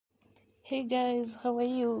Hey guys, how are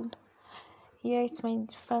you? Yeah, it's my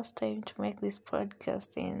first time to make this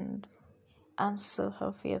podcast, and I'm so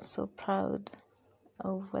happy, I'm so proud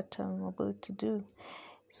of what I'm about to do.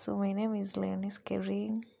 So, my name is Leonis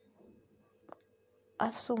Kering. I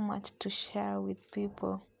have so much to share with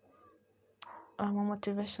people. I'm a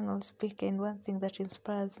motivational speaker, and one thing that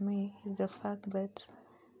inspires me is the fact that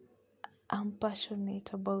I'm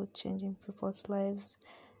passionate about changing people's lives,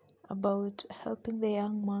 about helping the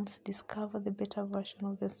young ones discover the better version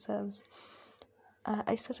of themselves.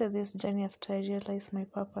 I started this journey after I realized my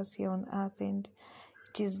purpose here on earth, and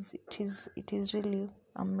it is really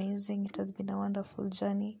amazing. It has been a wonderful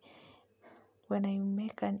journey. When I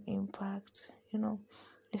make an impact,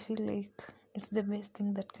 I feel like it's the best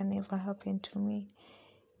thing that can ever happen to me.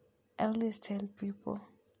 I always tell people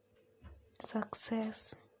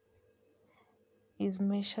success is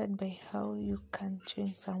measured by how you can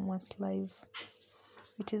change someone's life.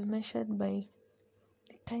 It is measured by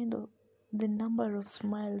the number of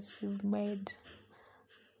smiles you've made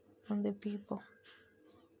on the people.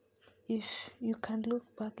 If you can look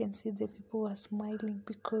back and see the people who are smiling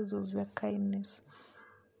because of your kindness,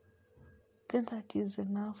 then that is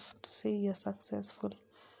enough to say you're successful.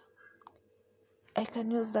 I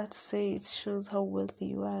can use that to say it shows how wealthy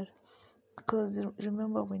you are, because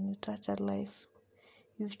remember, when you touch a life,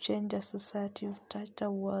 you've changed a society, you've touched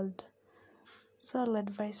a world. So I'll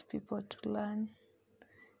advise people to learn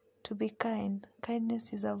to be kind.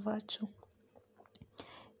 Kindness is a virtue.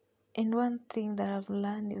 And one thing that I've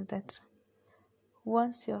learned is that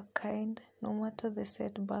once you're kind, no matter the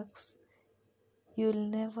setbacks, you'll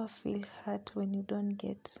never feel hurt when you don't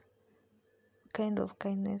get kind of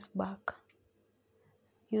kindness back.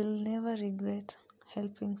 You'll never regret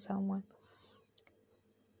helping someone.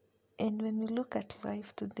 And when we look at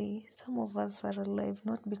life today, some of us are alive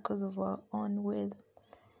not because of our own will,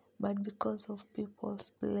 but because of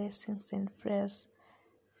people's blessings and prayers.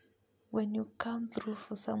 When you come through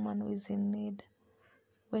for someone who is in need,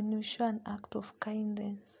 when you show an act of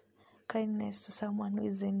kindness to someone who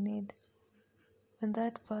is in need, when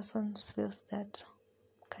that person feels that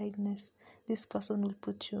kindness, this person will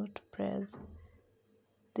put you to prayers.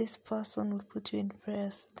 This person will put you in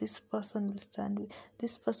prayers. This person will stand with.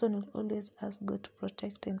 This person will always ask God to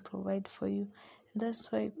protect and provide for you. And that's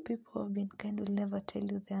why people who have been kind will never tell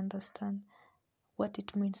you they understand what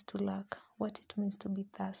it means to lack, what it means to be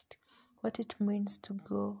thirsty, what it means to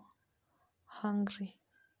go hungry.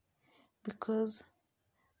 Because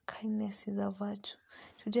kindness is a virtue.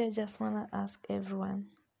 Today I just want to ask everyone,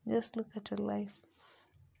 just look at your life.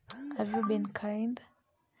 Have you been kind?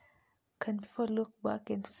 Can people look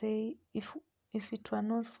back and say, if it were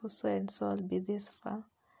not for so and so, I'll be this far?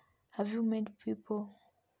 Have you made people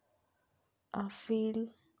feel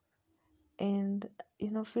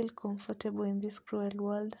comfortable in this cruel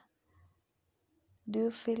world? Do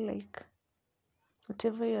you feel like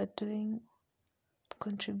whatever you're doing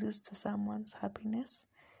contributes to someone's happiness?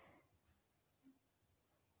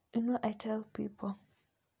 I tell people,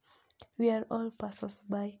 we are all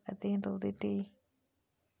passers-by at the end of the day.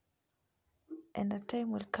 And a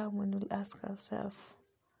time will come when we'll ask ourselves,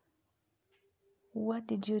 what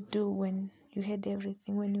did you do when you had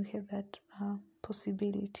everything, when you had that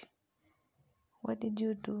possibility? What did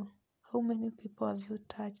you do? How many people have you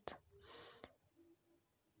touched?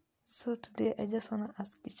 So today I just want to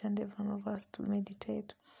ask each and every one of us to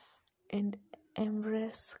meditate and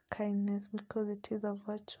embrace kindness, because it is a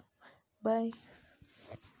virtue. Bye.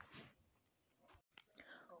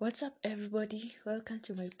 What's up, everybody? Welcome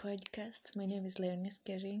to my podcast. My name is Leonis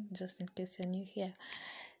Kering, just in case you're new here.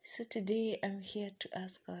 So today I'm here to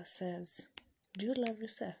ask ourselves, do you love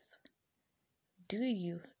yourself? Do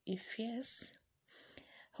you? If yes,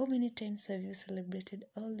 how many times have you celebrated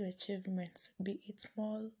all the achievements, be it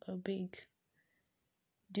small or big?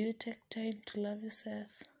 Do you take time to love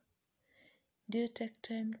yourself? Do you take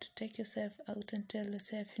time to take yourself out and tell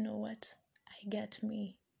yourself, you know what? I got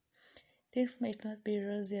me. Things might not be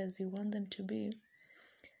rosy as you want them to be.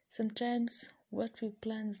 Sometimes what we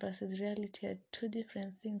plan versus reality are two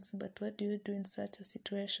different things, but what do you do in such a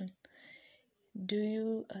situation? Do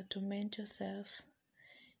you torment yourself?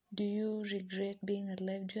 Do you regret being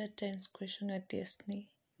alive? Do you at times question your destiny?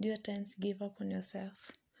 Do you at times give up on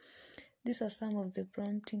yourself? These are some of the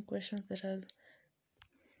prompting questions that I'll...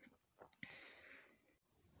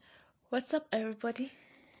 What's up, everybody?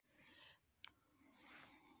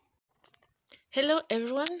 Hello,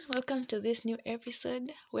 everyone. Welcome to this new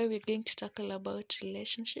episode where we're going to tackle about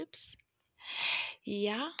relationships.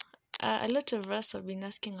 A lot of us have been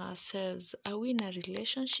asking ourselves, are we in a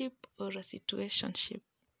relationship or a situationship?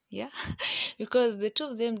 Yeah, because the two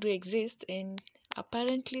of them do exist, and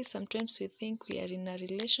apparently sometimes we think we are in a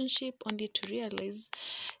relationship only to realize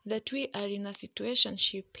that we are in a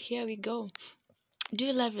situationship. Here we go. Do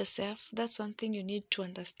you love yourself? That's one thing you need to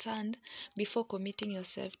understand before committing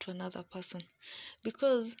yourself to another person.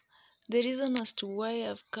 Because the reason as to why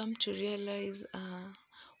I've come to realize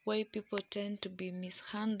why people tend to be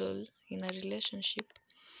mishandled in a relationship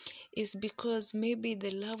is because maybe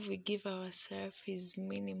the love we give ourselves is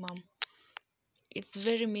minimum. It's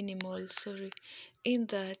very minimal, sorry, in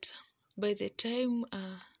that by the time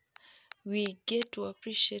we get to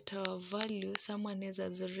appreciate our value, someone else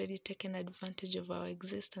has already taken advantage of our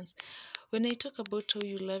existence. When I talk about how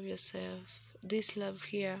you love yourself, this love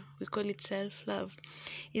here, we call it self-love,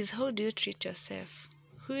 is how do you treat yourself?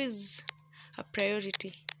 Who is a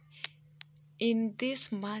priority? In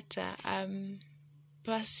this matter, I'm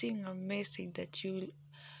passing a message that you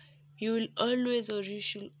will always, or you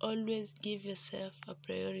should always, give yourself a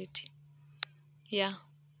priority. Yeah,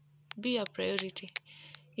 be a priority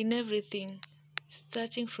in everything,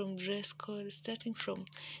 starting from dress code, starting from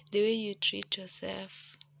the way you treat yourself.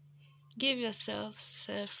 Give yourself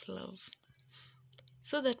self-love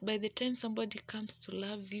so that by the time somebody comes to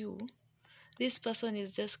love you, this person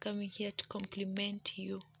is just coming here to compliment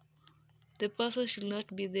you. The person should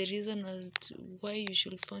not be the reason as to why you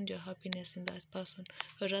should find your happiness in that person,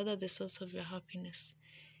 or rather the source of your happiness.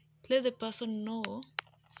 Let the person know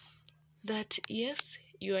that yes,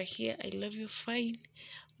 you are here, I love you, fine,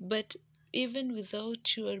 but even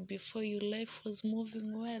without you or before you, life was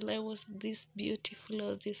moving well. I was this beautiful, I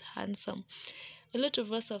was this handsome. A lot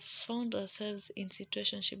of us have found ourselves in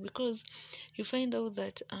situationship because you find out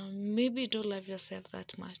that maybe you don't love yourself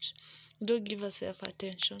that much. You don't give yourself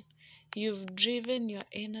attention. You've driven your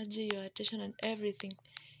energy, your attention, and everything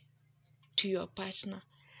to your partner.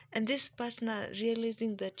 And this partner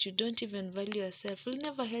realizing that you don't even value yourself will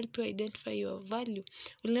never help you identify your value,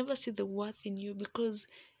 will never see the worth in you because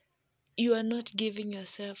you are not giving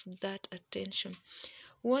yourself that attention.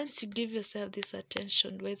 Once you give yourself this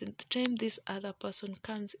attention, by the time this other person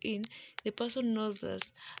comes in, the person knows that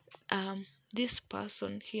this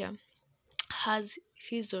person here has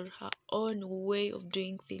his or her own way of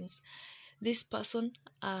doing things. This person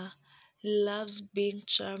loves being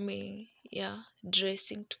charming, yeah,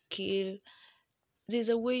 dressing to kill. There's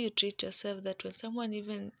a way you treat yourself that when someone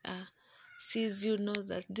even sees you, knows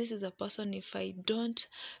that this is a person, if I don't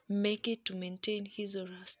make it to maintain his or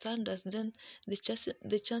her standards, then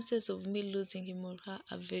the chances of me losing him or her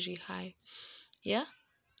are very high. Yeah,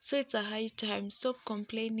 so it's a high time. Stop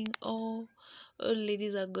complaining. Oh, all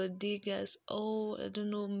ladies are god diggers. Oh, I don't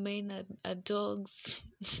know, men are dogs.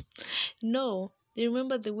 No,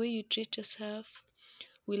 remember, the way you treat yourself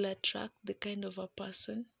will attract the kind of a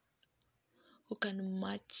person who can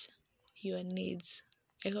match your needs.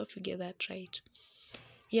 I hope you get that right.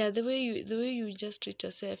 Yeah, the way you just treat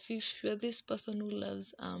yourself. If you're this person who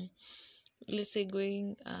loves let's say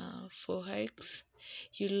going for hikes,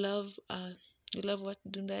 you love what,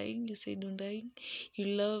 dundaing, you say dundaing, you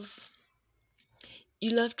love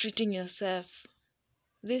treating yourself.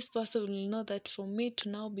 This person will know that for me to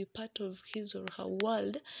now be part of his or her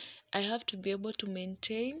world, I have to be able to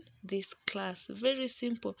maintain this class. Very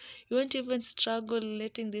simple. You won't even struggle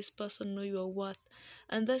letting this person know your worth.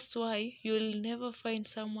 And that's why you'll never find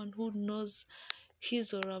someone who knows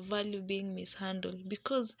his or her value being mishandled,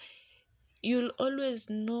 because you'll always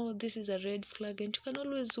know this is a red flag and you can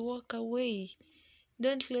always walk away.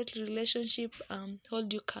 Don't let relationship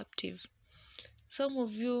hold you captive. Some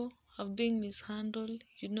of you have been mishandled,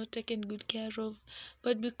 you're not taken good care of,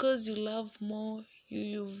 but because you love more,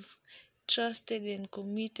 you've trusted and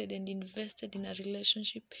committed and invested in a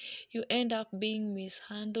relationship, you end up being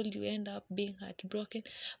mishandled, you end up being heartbroken,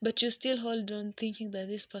 but you still hold on thinking that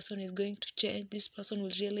this person is going to change, this person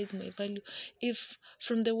will realize my value. If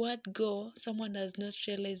from the word go, someone does not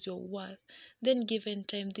realize your worth, then given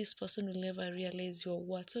time, this person will never realize your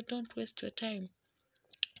worth. So don't waste your time.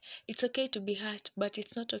 It's okay to be hurt, but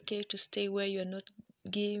it's not okay to stay where you're not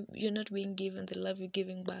being given the love you're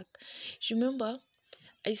giving back. Remember,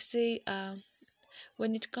 I say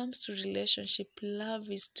when it comes to relationship, love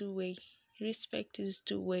is two-way, respect is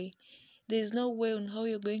two-way. There's no way on how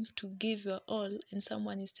you're going to give your all and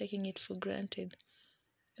someone is taking it for granted.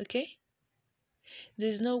 Okay?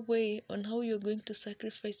 There's no way on how you're going to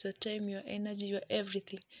sacrifice your time, your energy, your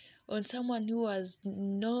everything on someone who has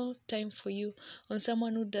no time for you, on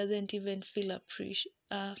someone who doesn't even feel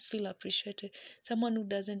appreciated, someone who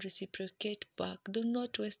doesn't reciprocate back. Do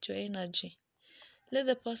not waste your energy. Let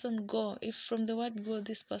the person go. If from the word go,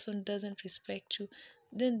 this person doesn't respect you,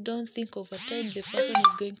 then don't think over time the person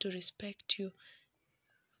is going to respect you.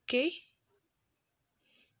 Okay?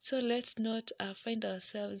 So let's not find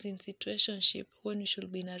ourselves in situationship when we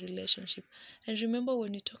should be in a relationship. And remember,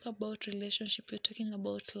 when you talk about relationship, you're talking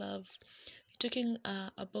about love. You're talking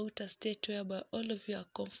about a state whereby all of you are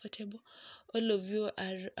comfortable, all of you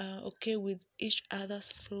are okay with each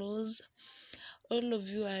other's flaws, all of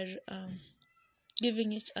you are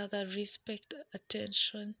giving each other respect,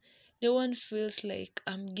 attention. No one feels like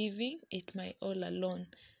I'm giving it my all alone.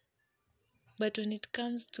 But when it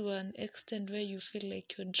comes to an extent where you feel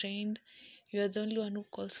like you're drained, you're the only one who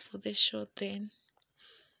calls for the shot, then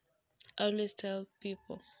I always tell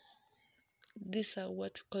people these are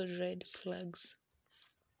what we call red flags.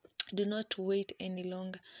 Do not wait any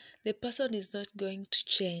longer. The person is not going to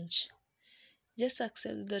change. Just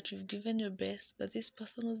accept that you've given your best, but this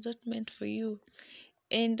person was not meant for you.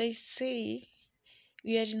 And I say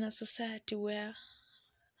we are in a society where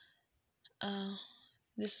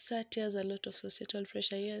the society has a lot of societal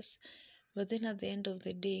pressure, yes, but then at the end of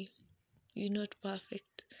the day, you're not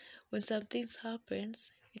perfect. When some things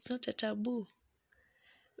happens, it's not a taboo.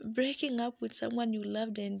 Breaking up with someone you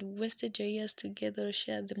loved and wasted your years together or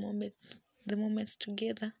shared the moments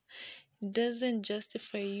together doesn't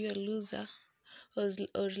justify you a loser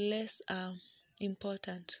or less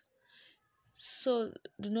important. So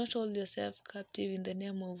do not hold yourself captive in the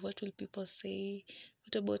name of what will people say,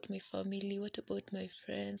 what about my family, what about my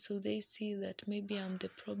friends, will they see that maybe I'm the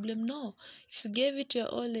problem? No, if you gave it your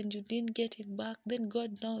all and you didn't get it back, then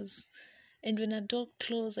God knows. And when a door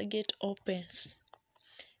closes, a gate opens.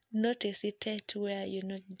 Not hesitate where you're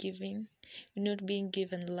not being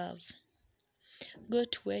given love. Go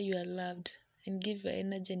to where you are loved and give your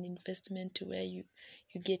energy and investment to where you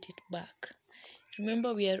get it back.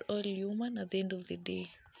 Remember, we are all human at the end of the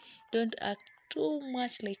day. Don't act too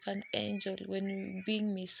much like an angel when you're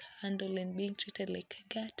being mishandled and being treated like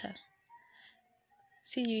a gutter.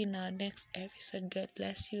 See you in our next episode. God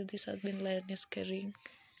bless you. This has been Lioness Kering.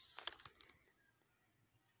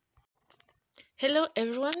 Hello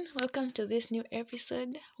everyone, welcome to this new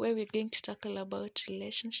episode where we're going to tackle about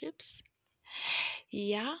relationships.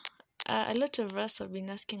 Yeah, a lot of us have been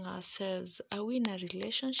asking ourselves, are we in a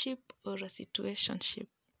relationship or a situationship?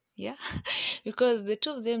 Yeah, because the two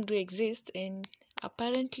of them do exist, and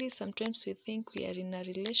apparently sometimes we think we are in a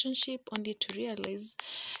relationship only to realize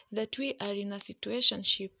that we are in a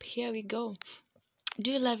situationship. Here we go.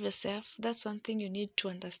 Do you love yourself? That's one thing you need to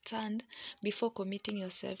understand before committing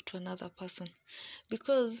yourself to another person.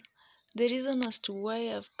 Because the reason as to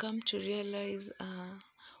why I've come to realize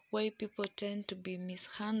why people tend to be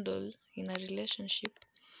mishandled in a relationship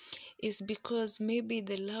is because maybe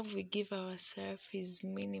the love we give ourselves is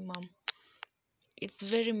minimum. It's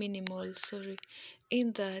very minimal,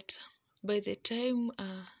 in that by the time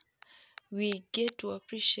we get to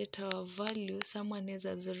appreciate our value, someone else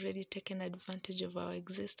has already taken advantage of our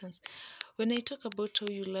existence. When I talk about how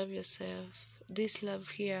you love yourself, this love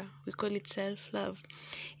here, we call it self-love,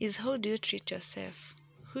 is how do you treat yourself?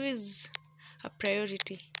 Who is a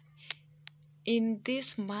priority? In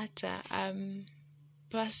this matter, I'm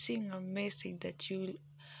passing a message that you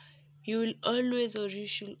will always, or you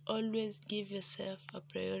should always, give yourself a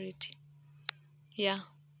priority. Yeah,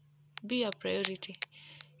 be a priority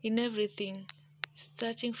in everything,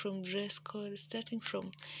 starting from dress code, starting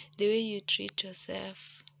from the way you treat yourself.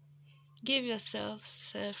 Give yourself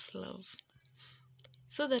self-love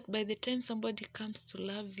so that by the time somebody comes to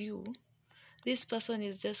love you, this person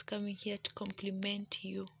is just coming here to compliment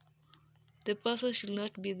you. The person should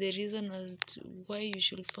not be the reason as to why you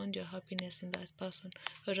should find your happiness in that person,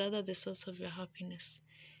 or rather the source of your happiness.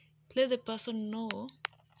 Let the person know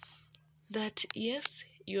that yes,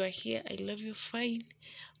 you are here, I love you, fine,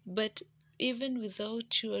 but even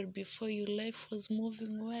without you or before you, life was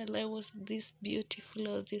moving well. I was this beautiful,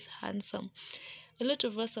 I was this handsome. A lot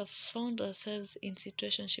of us have found ourselves in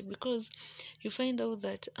situationship because you find out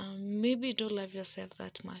that maybe you don't love yourself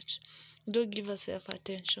that much. You don't give yourself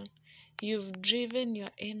attention. You've driven your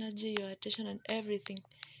energy, your attention, and everything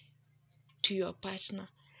to your partner.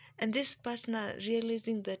 And this partner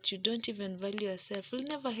realizing that you don't even value yourself will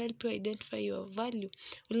never help you identify your value,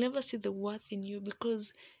 will never see the worth in you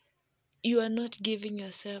because you are not giving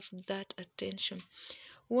yourself that attention.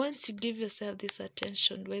 Once you give yourself this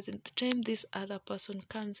attention, by the time this other person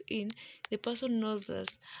comes in, the person knows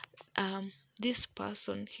that this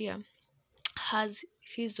person here has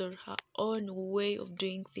his or her own way of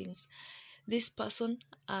doing things. This person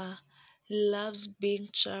loves being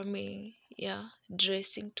charming, yeah,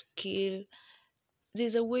 dressing to kill.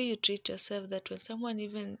 There's a way you treat yourself that when someone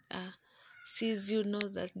even sees you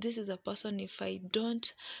knows that this is a person, if I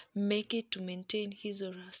don't make it to maintain his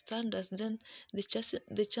or her standards, then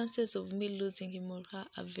the chances of me losing him or her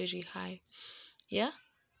are very high. Yeah,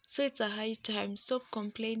 so it's a high time. Stop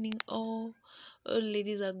complaining. Oh,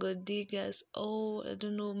 ladies are god diggers. Oh, I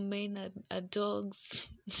don't know, men are dogs.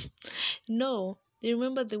 No,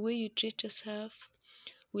 remember, the way you treat yourself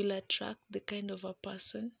will attract the kind of a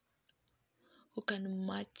person who can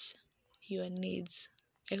match your needs.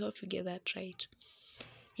 I hope you get that right.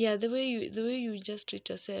 Yeah, the way you just treat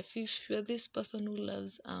yourself. If you're this person who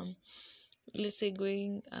loves let's say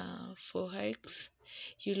going for hikes,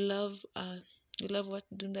 you love what,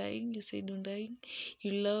 dundaing, you say dundaing,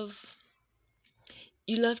 you love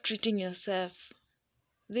treating yourself.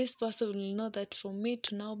 This person will know that for me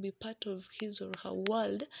to now be part of his or her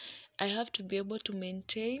world, I have to be able to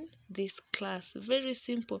maintain this class. Very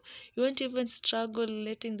simple. You won't even struggle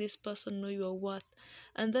letting this person know your worth.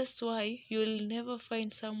 And that's why you'll never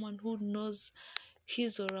find someone who knows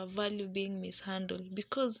his or her value being mishandled,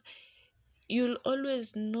 because you'll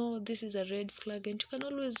always know this is a red flag and you can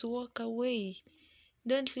always walk away.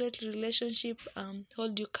 Don't let relationship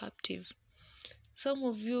hold you captive. Some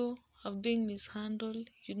of you have been mishandled,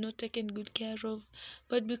 you're not taken good care of,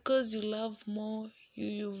 but because you love more,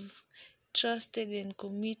 you've trusted and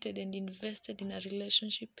committed and invested in a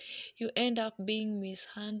relationship, you end up being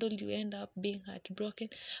mishandled, you end up being heartbroken,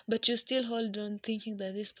 but you still hold on thinking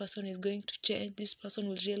that this person is going to change, this person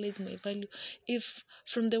will realize my value. If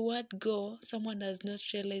from the word go, someone does not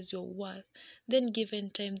realize your worth, then given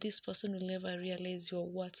time, this person will never realize your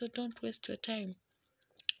worth. So don't waste your time.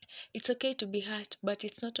 It's okay to be hurt, but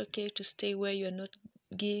it's not okay to stay where you're not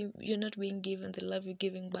being given the love you're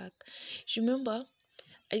giving back. Remember,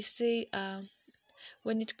 I say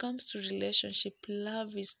when it comes to relationship,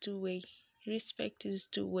 love is two-way, respect is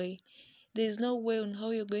two-way. There's no way on how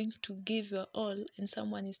you're going to give your all and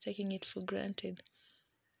someone is taking it for granted.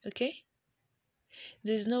 Okay?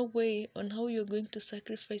 There's no way on how you're going to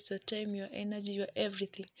sacrifice your time, your energy, your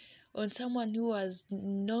everything on someone who has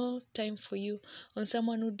no time for you, on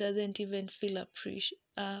someone who doesn't even feel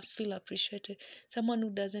appreciated, someone who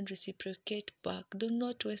doesn't reciprocate back. Do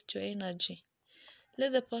not waste your energy.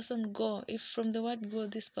 Let the person go. If from the word go,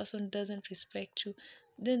 this person doesn't respect you,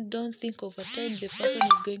 then don't think over time the person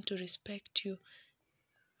is going to respect you.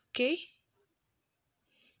 Okay?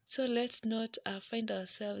 So let's not find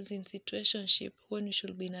ourselves in situationship when we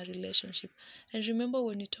should be in a relationship. And remember,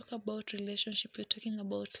 when you talk about relationship, you're talking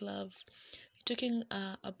about love. You're talking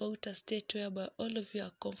about a state whereby all of you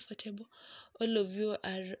are comfortable, all of you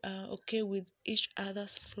are okay with each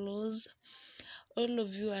other's flaws, all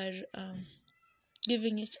of you are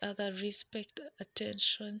giving each other respect,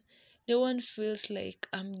 attention. No one feels like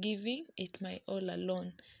I'm giving it my all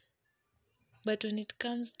alone. But when it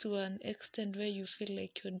comes to an extent where you feel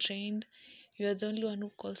like you're drained, you're the only one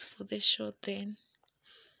who calls for the shot, then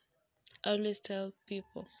I always tell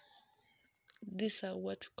people these are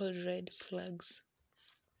what we call red flags.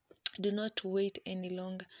 Do not wait any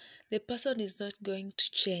longer. The person is not going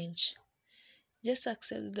to change. Just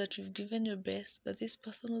accept that you've given your best, but this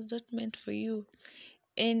person was not meant for you.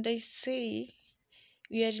 And I say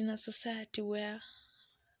we are in a society where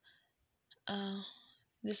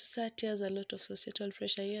the society has a lot of societal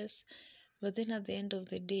pressure, yes, but then at the end of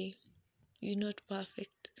the day, you're not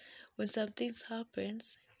perfect. When some things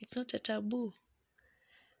happens, it's not a taboo.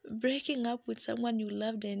 Breaking up with someone you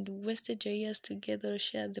loved and wasted your years together or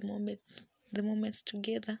shared the moments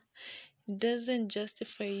together doesn't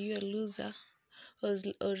justify you a loser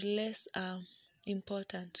or less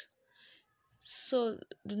important. So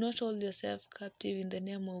do not hold yourself captive in the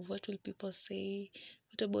name of what will people say,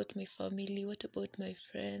 what about my family, what about my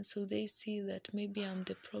friends, will they see that maybe I'm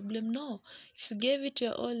the problem? No, if you gave it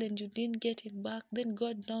your all and you didn't get it back, then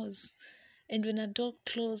God knows. And when a door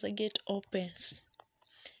closes, a gate opens.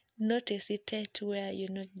 Not hesitate where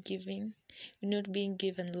you're not being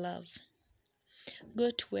given love.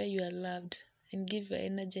 Go to where you are loved and give your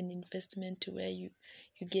energy and investment to where you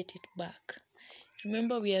get it back.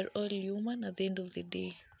 Remember, we are all human at the end of the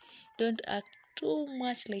day. Don't act too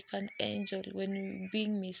much like an angel when you're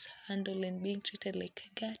being mishandled and being treated like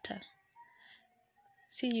a gutter.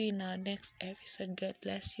 See you in our next episode. God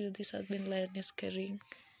bless you. This has been Lioness Karim.